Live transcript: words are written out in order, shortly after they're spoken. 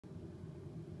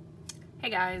Hey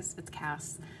guys, it's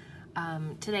Cass.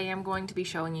 Today I'm going to be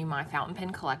showing you my fountain pen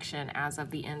collection as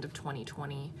of the end of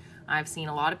 2020. I've seen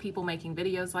a lot of people making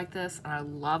videos like this and I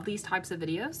love these types of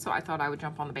videos, so I thought I would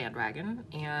jump on the bandwagon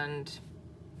and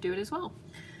do it as well.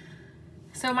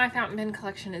 So my fountain pen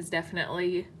collection is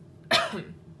definitely,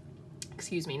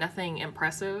 excuse me, nothing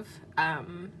impressive.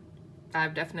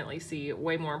 I've definitely see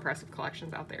way more impressive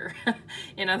collections out there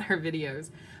in other videos,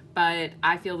 but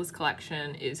I feel this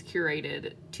collection is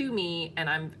curated to me and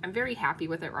I'm very happy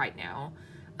with it right now.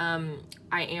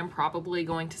 I am probably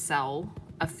going to sell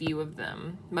a few of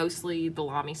them, mostly the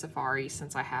Lamy Safari,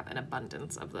 since I have an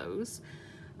abundance of those,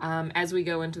 as we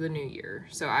go into the new year.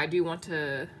 So I do want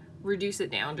to reduce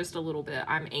it down just a little bit.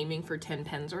 I'm aiming for 10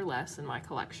 pens or less in my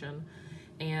collection,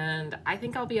 and I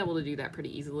think I'll be able to do that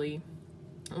pretty easily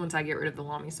once I get rid of the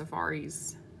Lamy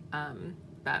Safaris,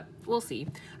 but we'll see.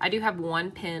 I do have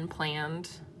one pen planned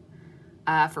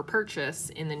for purchase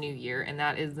in the new year, and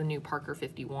that is the new Parker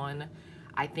 51.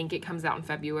 I think it comes out in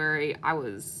February. I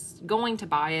was going to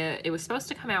buy it. It was supposed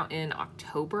to come out in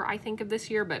October, I think, of this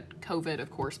year, but COVID, of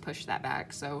course, pushed that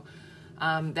back. So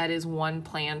that is one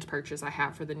planned purchase I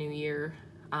have for the new year.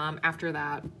 After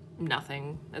that,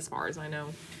 nothing as far as I know.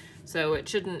 So it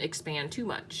shouldn't expand too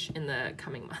much in the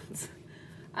coming months.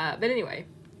 But anyway,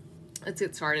 let's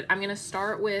get started. I'm going to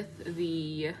start with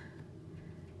I'm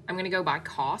going to go by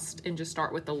cost and just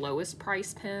start with the lowest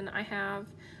price pen I have,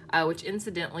 which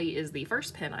incidentally is the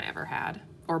first pen I ever had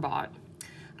or bought.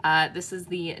 This is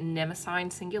the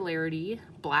Nemesign Singularity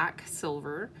Black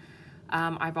Silver.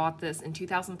 I bought this in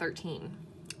 2013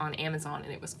 on Amazon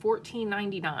and it was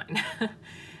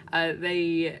 $14.99.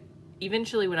 They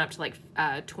eventually went up to like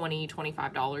 $20,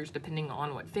 $25 depending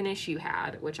on what finish you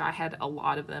had, which I had a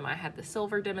lot of them. I had the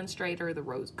silver demonstrator, the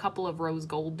couple of rose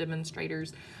gold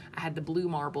demonstrators, I had the blue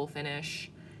marble finish,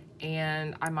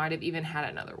 and I might have even had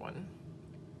another one.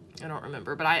 I don't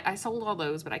remember, but I sold all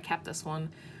those, but I kept this one.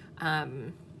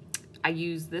 I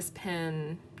used this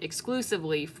pen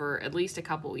exclusively for at least a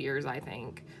couple years, I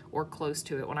think, or close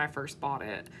to it when I first bought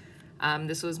it.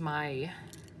 This was my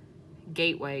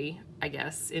gateway, I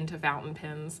guess, into fountain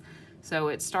pens. So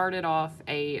it started off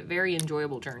a very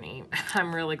enjoyable journey.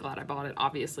 I'm really glad I bought it,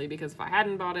 obviously, because if I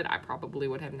hadn't bought it, I probably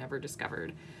would have never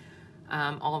discovered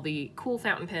all the cool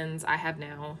fountain pens I have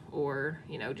now, or,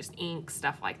 you know, just ink,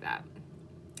 stuff like that.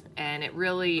 And it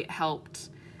really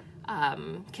helped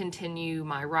continue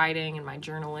my writing and my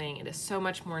journaling. It is so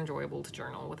much more enjoyable to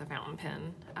journal with a fountain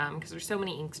pen because there's so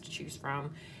many inks to choose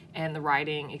from, and the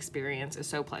writing experience is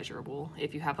so pleasurable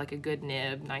if you have like a good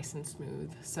nib, nice and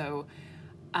smooth. So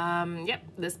yep,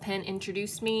 this pen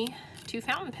introduced me to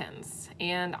fountain pens,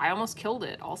 and I almost killed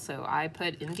it also. I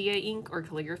put India ink or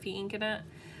calligraphy ink in it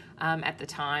at the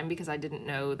time because I didn't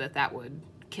know that that would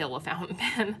kill a fountain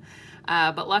pen.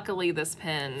 But luckily this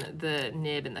pen, the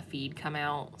nib and the feed come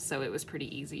out, so it was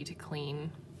pretty easy to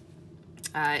clean.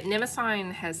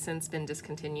 Nemesign has since been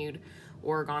discontinued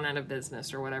or gone out of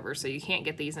business or whatever, so you can't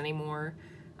get these anymore.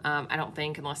 I don't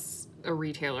think, unless a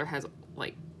retailer has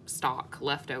like stock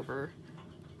left over.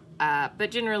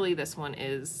 But generally this one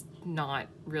is not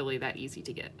really that easy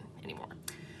to get anymore.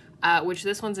 Which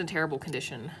this one's in terrible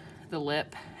condition. The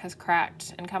lip has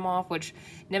cracked and come off, which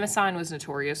Nemesign was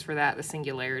notorious for that, the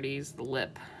singularities, the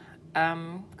lip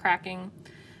cracking.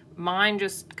 Mine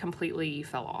just completely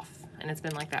fell off, and it's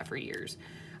been like that for years.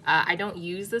 I don't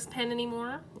use this pen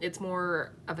anymore. It's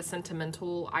more of a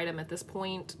sentimental item at this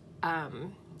point.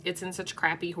 It's in such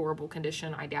crappy, horrible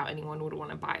condition, I doubt anyone would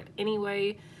want to buy it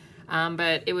anyway.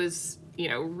 But it was, you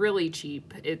know, really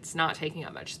cheap. It's not taking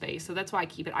up much space, so that's why I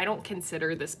keep it. I don't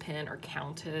consider this pen or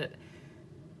count it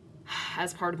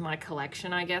as part of my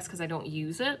collection, I guess, because I don't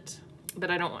use it, but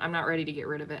I'm not ready to get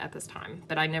rid of it at this time,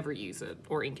 but I never use it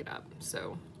or ink it up.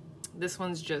 So this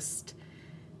one's just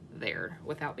there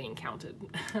without being counted.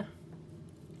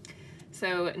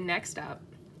 So next up,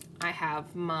 I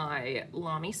have my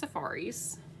Lamy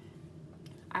Safaris.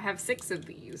 I have 6 of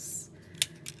these.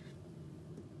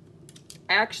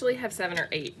 I actually have 7 or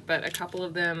 8, but a couple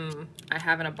of them I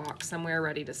have in a box somewhere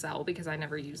ready to sell because I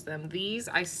never use them. These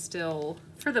I still,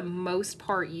 for the most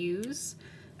part, use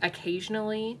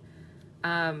occasionally,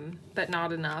 but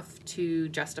not enough to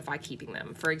justify keeping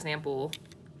them. For example,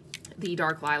 the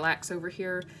Dark Lilacs over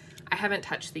here, I haven't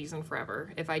touched these in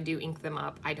forever. If I do ink them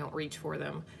up, I don't reach for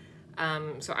them.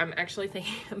 So I'm actually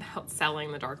thinking about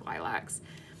selling the Dark Lilacs,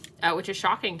 which is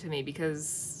shocking to me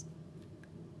because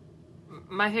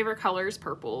my favorite color is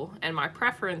purple, and my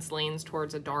preference leans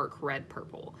towards a dark red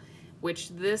purple. which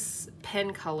this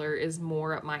pen color is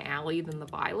more up my alley than the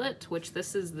violet, which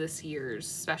this is this year's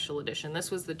special edition. This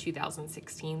was the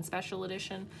 2016 special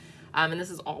edition. And this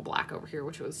is all black over here,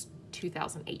 which was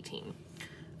 2018.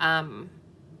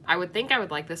 I would think I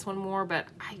would like this one more, but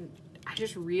I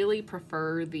just really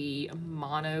prefer the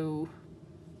monochrome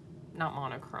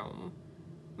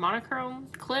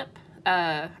clip.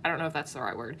 I don't know if that's the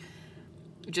right word.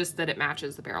 Just that it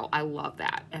matches the barrel. I love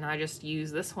that. And I just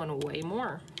use this one way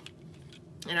more.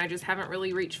 And I just haven't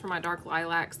really reached for my dark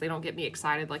lilacs. They don't get me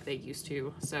excited like they used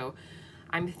to. So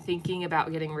I'm thinking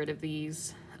about getting rid of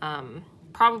these.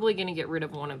 Probably going to get rid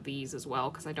of one of these as well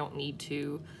because I don't need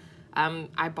to.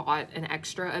 I bought an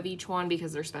extra of each one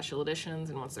because they're special editions,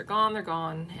 and once they're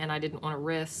gone, and I didn't want to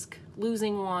risk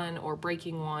losing one or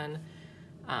breaking one,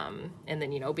 and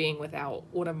then, you know, being without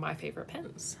one of my favorite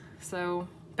pens. So,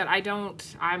 but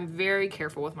I'm very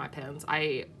careful with my pens.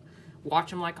 I watch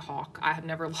them like a hawk. I have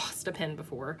never lost a pen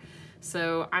before.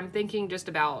 So I'm thinking just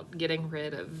about getting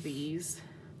rid of these.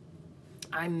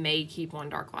 I may keep one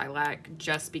dark lilac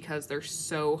just because they're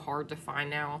so hard to find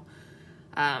now.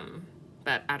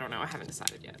 But I don't know, I haven't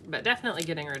decided yet. But definitely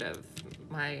getting rid of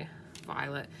my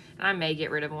violet. And I may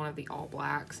get rid of one of the all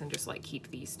blacks and just like keep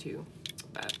these two.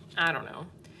 But I don't know.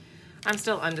 I'm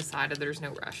still undecided, there's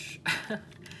no rush.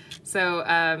 So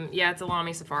yeah, it's a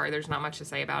Lamy Safari. There's not much to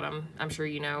say about them. I'm sure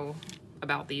you know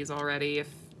about these already. If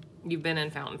you've been in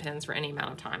fountain pens for any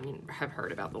amount of time, you have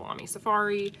heard about the Lamy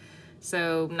Safari.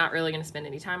 So I'm not really going to spend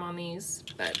any time on these,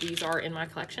 but these are in my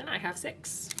collection. I have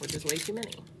 6, which is way too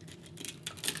many.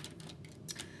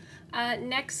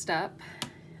 Next up,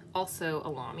 also a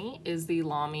Lamy, is the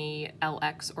Lamy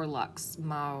LX or Luxe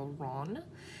Marron.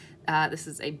 This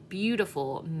is a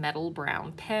beautiful metal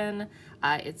brown pen.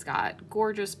 It's got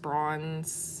gorgeous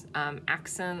bronze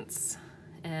accents,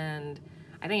 and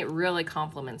I think it really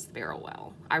complements the barrel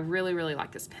well. I really, really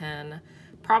like this pen.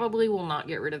 Probably will not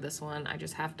get rid of this one. I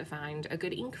just have to find a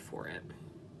good ink for it.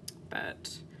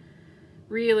 But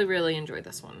really, really enjoy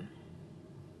this one.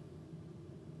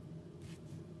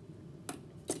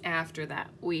 After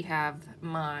that, we have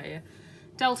my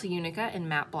Delta Unica in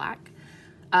matte black.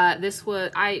 This was,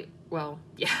 I've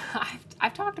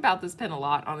talked about this pen a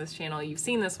lot on this channel. You've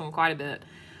seen this one quite a bit.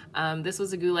 This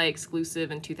was a Goulet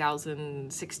exclusive in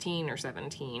 2016 or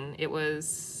 17. It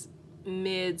was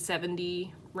mid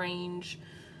 70 range.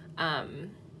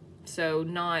 So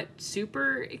not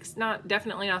super,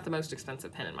 definitely not the most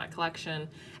expensive pen in my collection.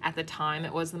 At the time,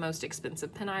 it was the most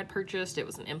expensive pen I had purchased. It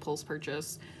was an impulse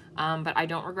purchase, but I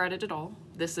don't regret it at all.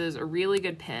 This is a really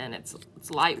good pen. It's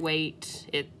lightweight.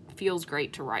 It feels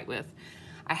great to write with.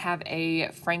 I have a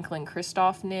Franklin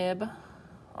Christoph nib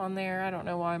on there. I don't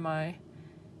know why my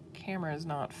camera is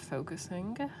not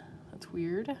focusing. That's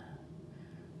weird.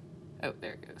 Oh,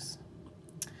 there it goes.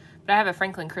 But I have a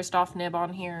Franklin Christoph nib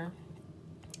on here.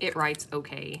 It writes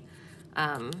okay.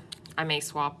 I may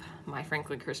swap my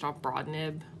Franklin Christoph broad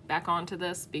nib back onto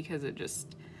this because it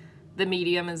just, the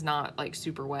medium is not like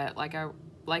super wet like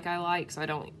I like, so I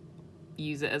don't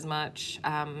use it as much.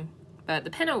 But the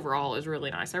pen overall is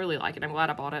really nice. I really like it. I'm glad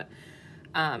I bought it.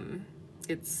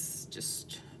 It's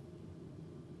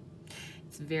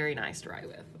very nice to write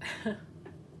with.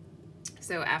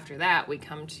 So after that, we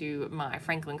come to my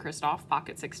Franklin Christoph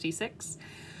Pocket 66.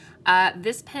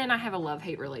 This pen I have a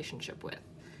love-hate relationship with.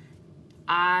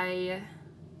 I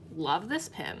love this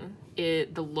pen.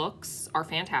 The looks are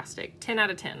fantastic. 10 out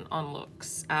of 10 on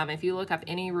looks. If you look up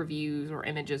any reviews or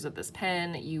images of this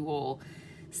pen, you will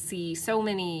see so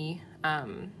many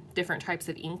different types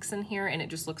of inks in here, and it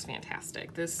just looks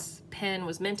fantastic. This pen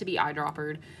was meant to be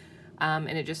eyedroppered, and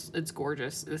it's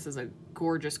gorgeous. This is a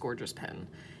gorgeous, gorgeous pen.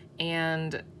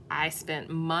 And I spent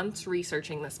months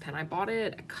researching this pen. I bought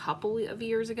it a couple of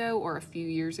years ago or a few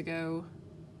years ago,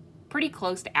 pretty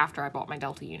close to after I bought my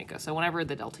Delta Unica. So whenever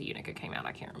the Delta Unica came out,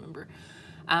 I can't remember.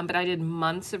 But I did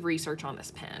months of research on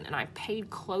this pen, and I paid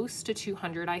close to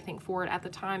 $200, I think, for it at the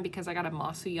time because I got a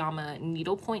Masuyama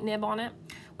needlepoint nib on it,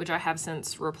 which I have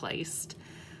since replaced.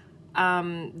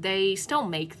 They still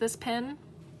make this pen.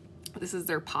 This is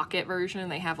their pocket version.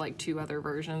 They have like 2 other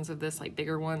versions of this, like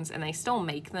bigger ones, and they still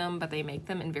make them, but they make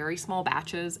them in very small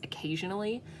batches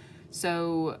occasionally.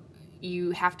 So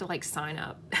you have to like sign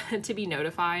up to be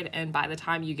notified, and by the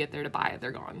time you get there to buy it,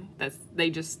 they're gone.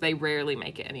 They rarely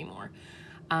make it anymore.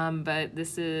 But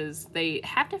they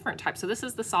have different types. So this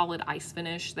is the solid ice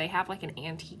finish. They have like an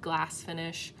antique glass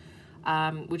finish,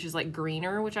 which is like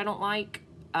greener, which I don't like.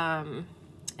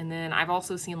 And then I've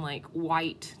also seen like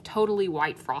white, totally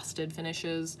white frosted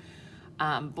finishes,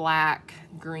 black,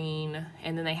 green,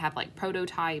 and then they have like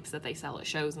prototypes that they sell at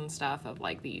shows and stuff of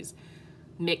like these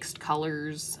mixed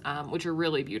colors, which are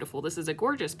really beautiful. This is a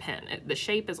gorgeous pen. The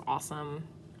shape is awesome.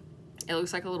 It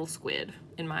looks like a little squid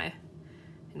in my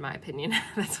opinion.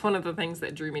 That's one of the things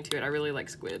that drew me to it. I really like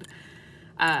squid.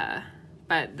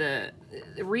 But the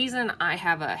reason I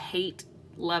have a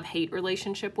love-hate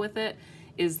relationship with it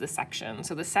is the section.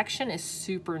 So the section is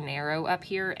super narrow up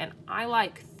here, and I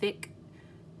like thick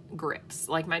grips.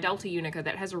 Like my Delta Unica,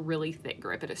 that has a really thick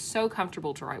grip. It is so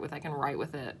comfortable to write with. I can write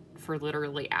with it for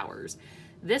literally hours.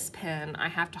 This pen, I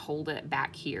have to hold it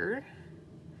back here,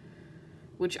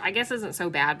 which I guess isn't so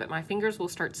bad, but my fingers will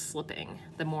start slipping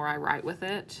the more I write with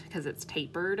it because it's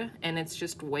tapered and it's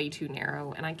just way too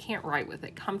narrow, and I can't write with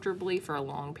it comfortably for a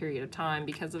long period of time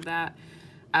because of that,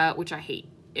 which I hate.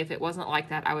 If it wasn't like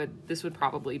that, this would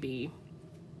probably be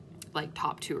like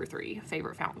top 2 or 3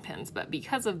 favorite fountain pens, but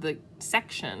because of the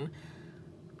section,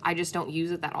 I just don't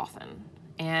use it that often.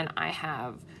 And I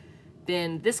have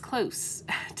been this close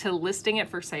to listing it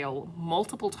for sale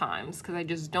multiple times because I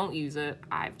just don't use it.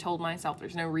 I've told myself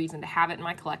there's no reason to have it in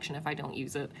my collection if I don't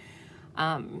use it.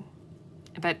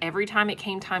 But every time it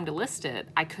came time to list it,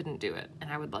 I couldn't do it.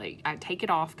 And I'd take it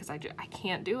off because I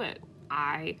can't do it.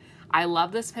 I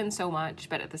love this pen so much,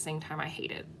 but at the same time, I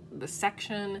hate it. The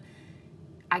section,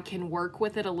 I can work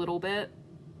with it a little bit,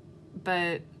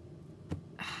 but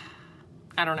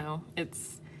I don't know.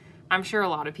 I'm sure a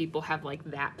lot of people have like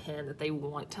that pen that they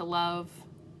want to love,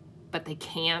 but they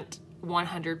can't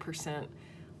 100%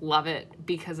 love it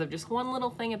because of just one little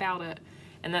thing about it,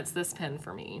 and that's this pen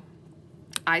for me.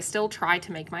 I still try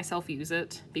to make myself use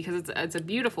it because it's a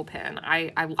beautiful pen.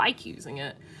 I like using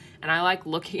it, and I like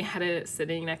looking at it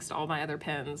sitting next to all my other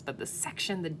pens, but the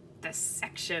section,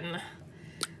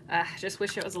 just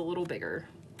wish it was a little bigger.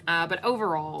 But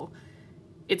overall,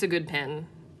 it's a good pen.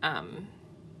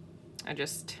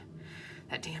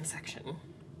 That damn section.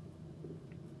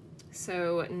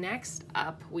 So next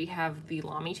up, we have the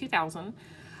Lamy 2000.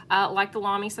 Like the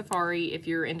Lamy Safari, if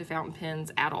you're into fountain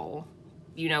pens at all,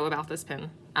 you know about this pen.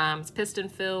 It's piston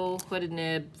fill, hooded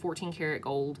nib, 14 karat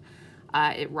gold.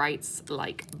 It writes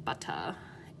like butter,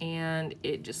 and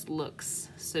it just looks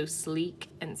so sleek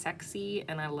and sexy,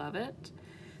 and I love it.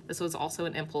 This was also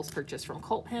an impulse purchase from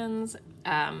Cult Pens.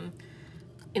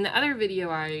 In the other video,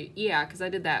 because I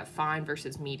did that fine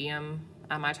versus medium,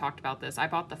 I talked about this. I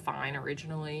bought the fine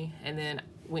originally, and then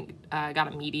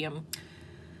got a medium,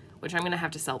 which I'm going to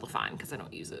have to sell the fine because I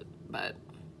don't use it. But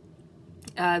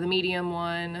the medium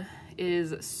one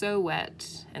is so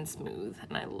wet and smooth,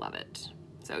 and I love it.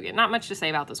 So again, not much to say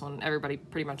about this one. Everybody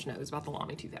pretty much knows about the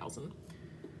Lamy 2000.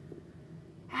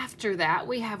 After that,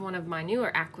 we have one of my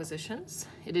newer acquisitions.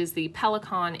 It is the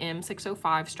Pelikan M605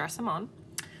 Stressamon.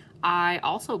 I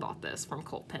also bought this from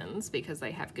Cult Pens because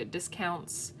they have good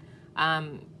discounts.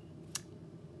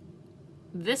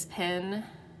 This pen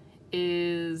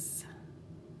is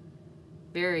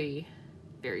very,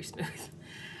 very smooth.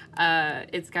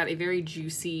 It's got a very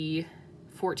juicy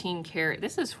 14 karat.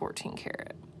 This is 14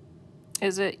 karat.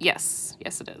 Is it? Yes.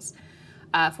 Yes, it is.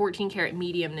 14 karat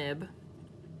medium nib.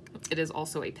 It is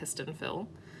also a piston fill,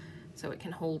 so it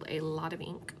can hold a lot of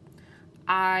ink.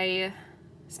 I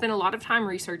spent a lot of time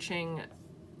researching,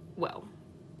 well,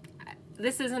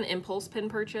 this is an impulse pen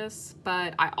purchase,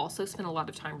 but I also spent a lot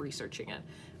of time researching it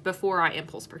before I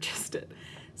impulse purchased it.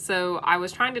 So I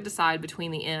was trying to decide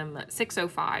between the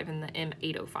M605 and the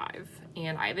M805,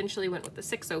 and I eventually went with the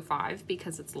 605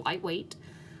 because it's lightweight.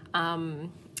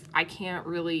 I can't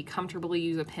really comfortably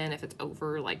use a pen if it's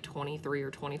over like 23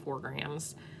 or 24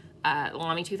 grams.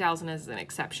 Lamy 2000 is an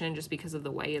exception just because of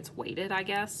the way it's weighted, I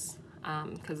guess.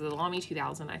 Because the Lamy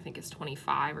 2000 I think is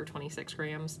 25 or 26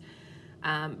 grams.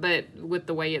 But with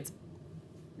the way it's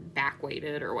back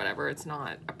weighted or whatever, it's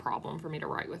not a problem for me to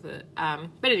write with it.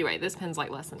 But anyway, this pen's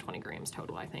like less than 20 grams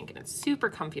total, I think, and it's super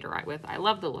comfy to write with. I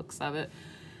love the looks of it.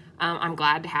 I'm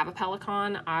glad to have a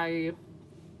Pelikan. I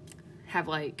have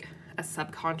like a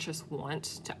subconscious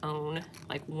want to own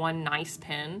like one nice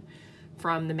pen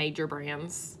from the major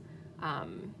brands.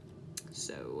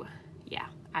 So yeah,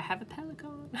 I have a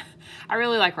Pelikan. I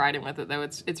really like writing with it though.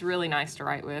 It's really nice to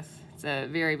write with. It's a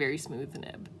very, very smooth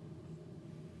nib.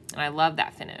 And I love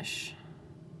that finish.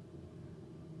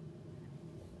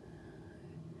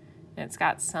 And it's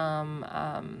got some,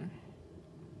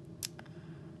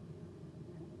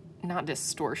 not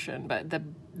distortion, but the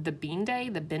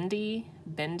bendy,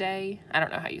 I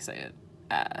don't know how you say it.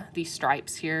 These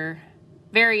stripes here,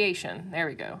 variation, there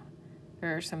we go.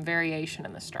 There's some variation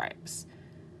in the stripes.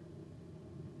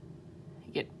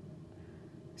 You get,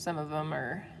 some of them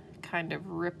are kind of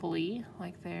ripply,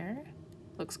 like there.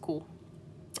 Looks cool.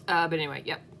 But anyway,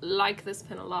 yep, like this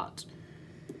pen a lot.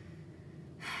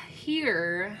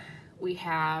 Here we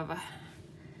have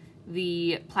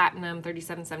the Platinum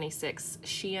 3776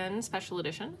 Shein Special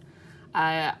Edition.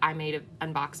 I made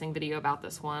an unboxing video about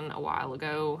this one a while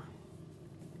ago.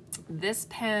 This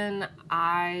pen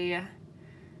I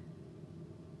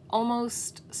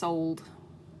almost sold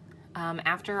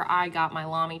after I got my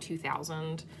Lamy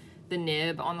 2000. The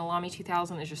nib on the Lamy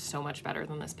 2000 is just so much better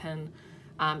than this pen.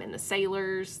 And the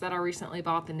Sailors that I recently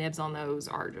bought, the nibs on those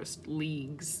are just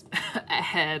leagues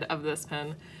ahead of this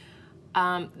pen.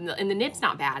 And the nib's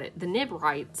not bad. The nib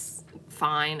writes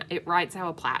fine. It writes how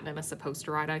a Platinum is supposed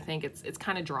to write, I think. It's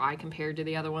kind of dry compared to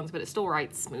the other ones, but it still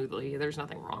writes smoothly. There's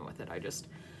nothing wrong with it. I just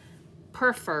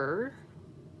prefer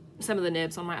some of the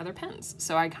nibs on my other pens.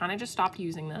 So I kind of just stopped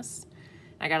using this.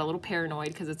 I got a little paranoid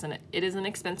because it is an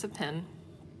expensive pen.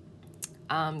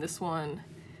 This one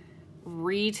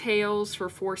retails for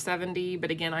 $4.70,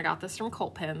 but again, I got this from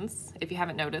Cult Pens. If you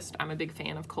haven't noticed, I'm a big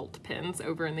fan of Cult Pens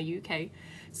over in the UK.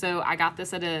 So I got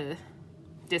this at a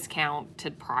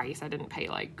discounted price. I didn't pay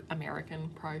like American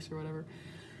price or whatever.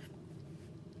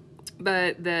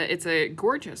 But it's a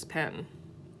gorgeous pen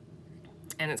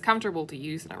and it's comfortable to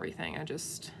use and everything.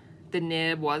 The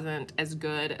nib wasn't as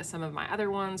good as some of my other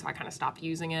ones, so I kind of stopped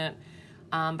using it.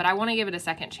 But I want to give it a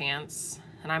second chance,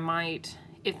 and I might,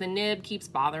 if the nib keeps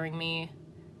bothering me,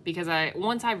 because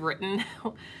once I've written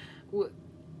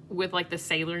with like the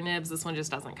Sailor nibs, this one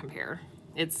just doesn't compare.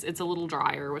 It's a little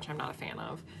drier, which I'm not a fan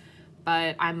of.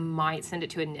 But I might send it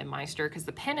to a Nibmeister because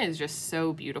the pen is just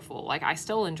so beautiful. Like, I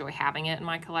still enjoy having it in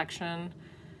my collection.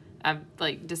 I've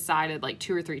like decided like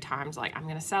 2 or 3 times, like, I'm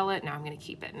gonna sell it, now I'm gonna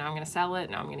keep it, now I'm gonna sell it,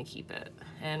 now I'm gonna keep it.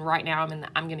 And right now I'm in the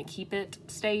I'm gonna keep it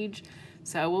stage.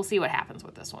 So we'll see what happens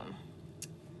with this one.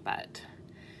 But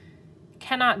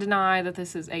cannot deny that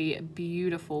this is a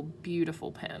beautiful,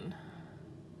 beautiful pen.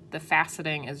 The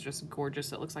faceting is just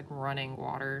gorgeous. It looks like running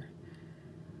water.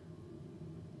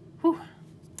 Whew.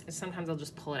 Sometimes I'll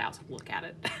just pull it out to look at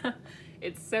it.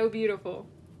 It's so beautiful.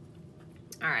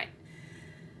 All right.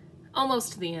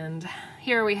 Almost to the end.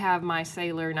 Here we have my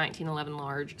Sailor 1911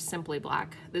 Large Simply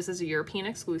Black. This is a European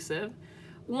exclusive.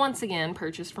 Once again,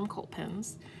 purchased from Cult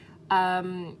Pens.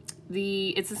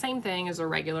 It's the same thing as a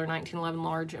regular 1911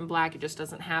 Large in black. It just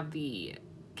doesn't have the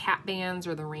cap bands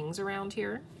or the rings around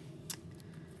here.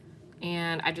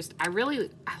 And I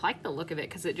like the look of it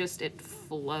because it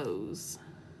flows.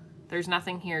 There's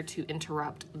nothing here to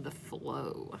interrupt the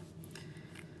flow.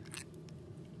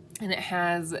 And it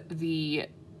has the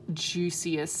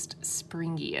juiciest,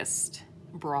 springiest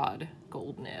broad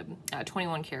gold nib,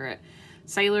 21 karat.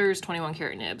 Sailor's 21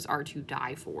 karat nibs are to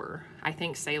die for. I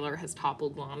think Sailor has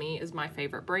toppled Lamy as my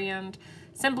favorite brand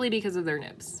simply because of their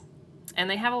nibs. And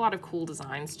they have a lot of cool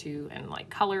designs too, and like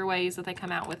colorways that they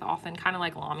come out with often, kind of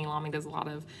like Lamy. Lamy does a lot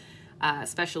of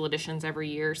special editions every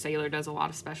year. Sailor does a lot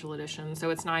of special editions. So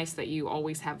it's nice that you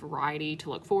always have variety to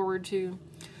look forward to.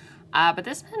 But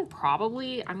this pen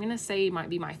probably, I'm gonna say, might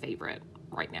be my favorite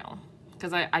right now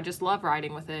because I just love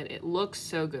writing with it. It looks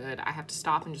so good. I have to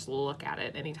stop and just look at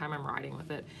it anytime I'm writing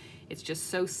with it. It's just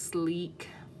so sleek.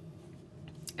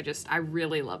 I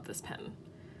really love this pen.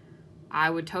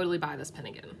 I would totally buy this pen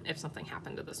again if something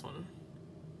happened to this one.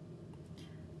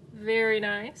 Very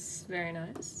nice, very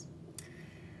nice.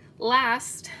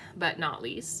 Last but not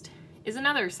least is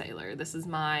another Sailor. This is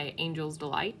my Angel's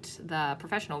Delight, the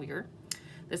professional gear.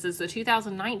 This is the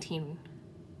 2019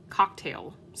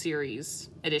 Cocktail Series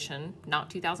edition, not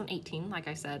 2018, like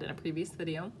I said in a previous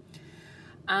video.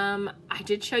 I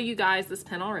did show you guys this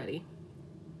pen already,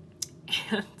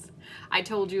 and I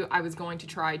told you I was going to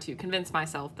try to convince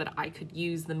myself that I could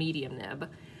use the medium nib.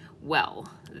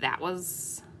 Well, that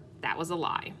was a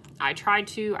lie. I tried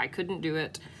to, I couldn't do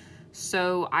it,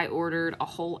 so I ordered a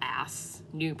whole ass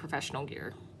new professional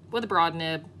gear with a broad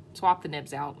nib, swap the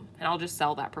nibs out, and I'll just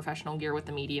sell that professional gear with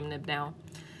the medium nib now.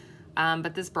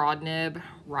 But this broad nib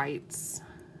writes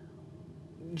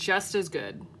just as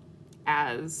good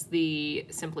as the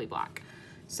Simply Black.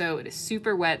 So it is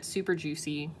super wet, super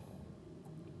juicy,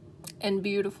 and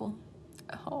beautiful.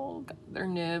 Oh God, their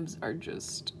nibs are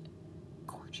just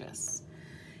gorgeous.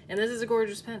 And this is a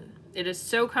gorgeous pen. It is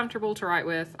so comfortable to write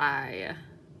with. I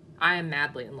am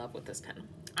madly in love with this pen.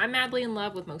 I'm madly in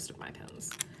love with most of my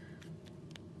pens.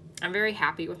 I'm very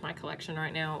happy with my collection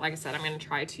right now. Like I said, I'm going to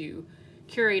try to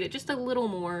curate it just a little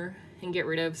more and get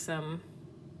rid of some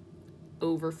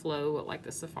overflow like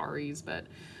the Safaris, but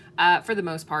for the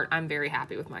most part, I'm very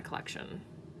happy with my collection.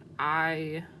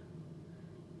 I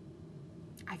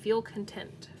feel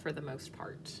content for the most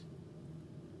part.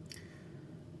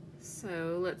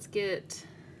 So let's get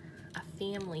a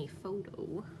family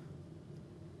photo.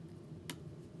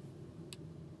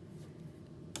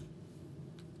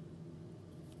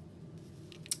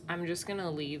 I'm just gonna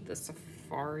leave the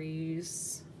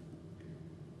Safaris.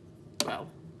 Well,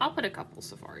 I'll put a couple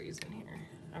Safaris in here.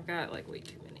 I've got like way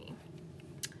too many.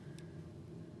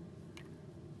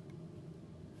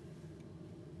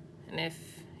 And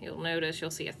if you'll notice, you'll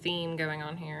see a theme going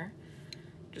on here.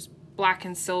 Just black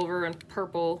and silver and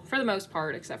purple for the most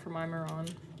part, except for my Maron.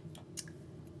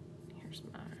 Here's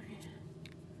my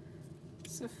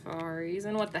Safaris.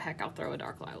 And what the heck, I'll throw a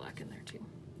dark lilac in there too.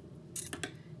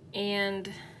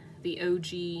 And the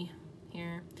OG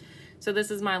here. So this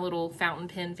is my little fountain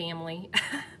pen family.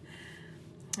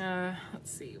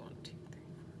 Let's see, 1, 2, 3,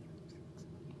 4, 5, 6, 7,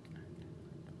 8, 9,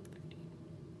 10, 11, 13.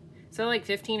 So like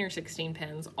 15 or 16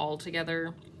 pens all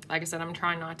together. Like I said, I'm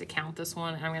trying not to count this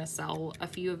one. I'm gonna sell a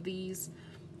few of these.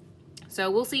 So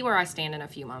we'll see where I stand in a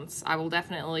few months. I will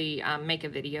definitely make a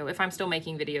video, if I'm still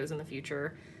making videos in the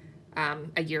future,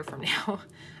 a year from now.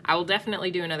 I will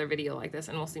definitely do another video like this,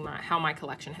 and we'll see how my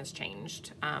collection has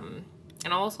changed.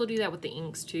 And I'll also do that with the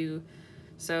inks too.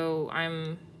 So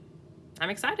I'm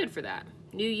excited for that.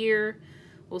 New year,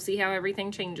 we'll see how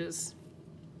everything changes.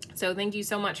 So thank you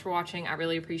so much for watching. I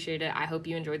really appreciate it. I hope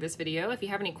you enjoyed this video. If you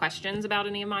have any questions about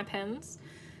any of my pens,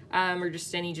 or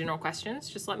just any general questions,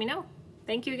 just let me know.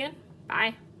 Thank you again.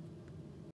 Bye.